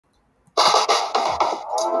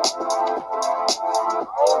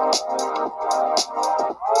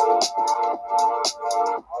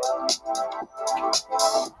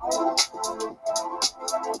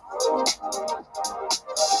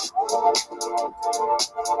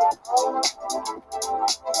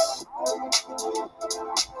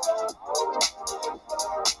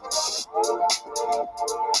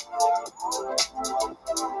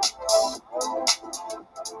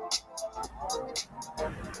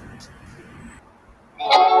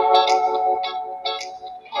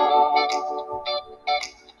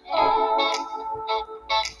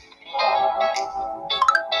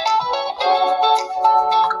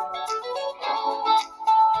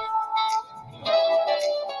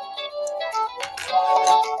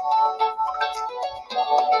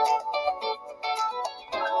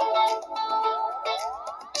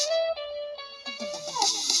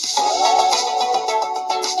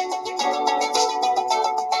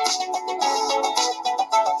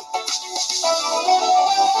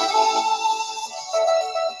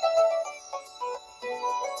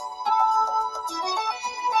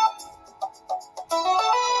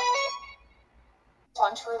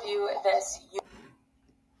Want to review this.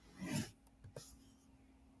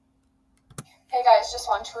 Hey guys, just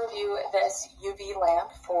want to review this UV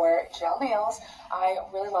lamp for gel nails. I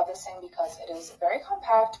really love this thing because it is very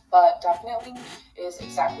compact, but definitely is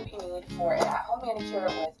exactly what you need for an at-home manicure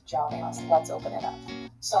with gel nails. Let's open it up.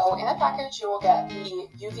 So in the package, you will get the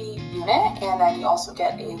UV unit, and then you also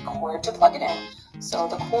get a cord to plug it in. So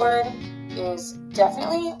the cord is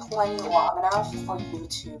definitely plenty long enough for you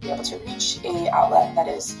to be able to reach a outlet that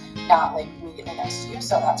is not like immediately next to you.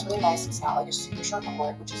 So that's really nice. It's not like a super short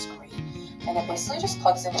cord, which is great. And it basically just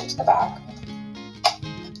plugs in into the back.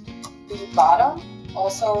 The bottom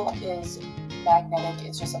also is magnetic.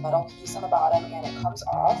 It's just a metal piece on the bottom, and it comes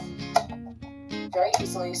off very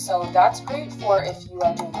easily. So that's great for if you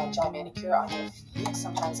are doing a gel manicure on your feet.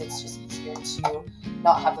 Sometimes it's just easier to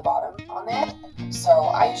not have the bottom on there. So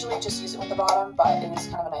I usually just use it with the bottom, but it is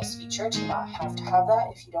kind of a nice feature to not have to have that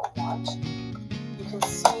if you don't want. You can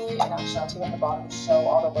see, and actually I'll take on the bottom to show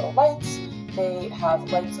all the little lights. They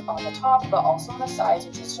have lights on the top, but also on the sides,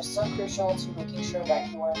 which is just so crucial to making sure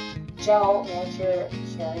that your gel manicure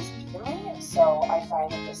cures evenly. So I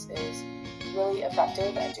find that this is really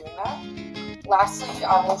effective at doing that. Lastly,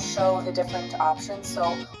 I will show the different options.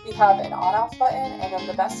 So we have an on-off button, and then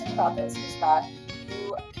the best thing about this is that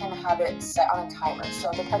you can have it set on a timer.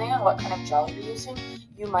 So depending on what kind of gel you're using,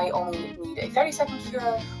 you might only need a 30-second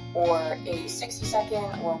cure or a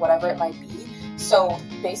 60-second or whatever it might be. So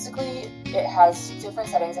basically it has different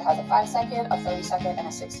settings. It has a 5-second, a 30-second, and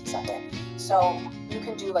a 60-second. So you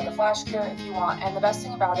can do like a flash cure if you want. And the best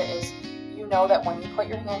thing about it is you know that when you put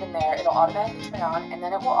your hand in there, it'll automatically turn on, and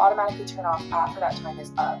then it will automatically turn off after that time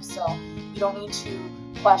is up. So you don't need to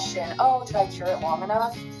question, oh, did I cure it long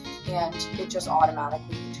enough? And it just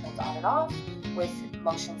automatically turns on and off with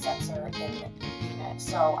motion sensor in the unit.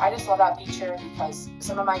 So I just love that feature because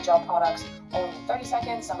some of my gel products only need 30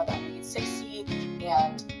 seconds, some of them need 60,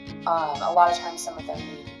 and a lot of times some of them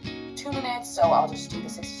need 2 minutes, so I'll just do the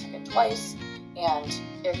 60-second twice, and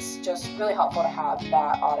it's just really helpful to have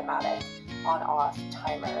that automatic on-off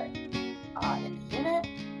timer on the unit.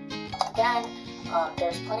 Again,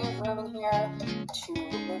 there's plenty of room in here to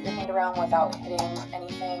move your hand around without hitting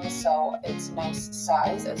anything, so it's nice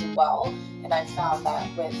size as well. And I've found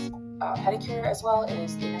that with pedicure as well, it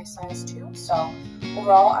is a nice size too. So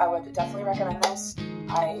overall, I would definitely recommend this.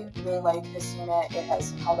 I really like this unit. It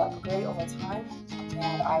has held up great over time,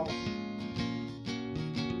 and I would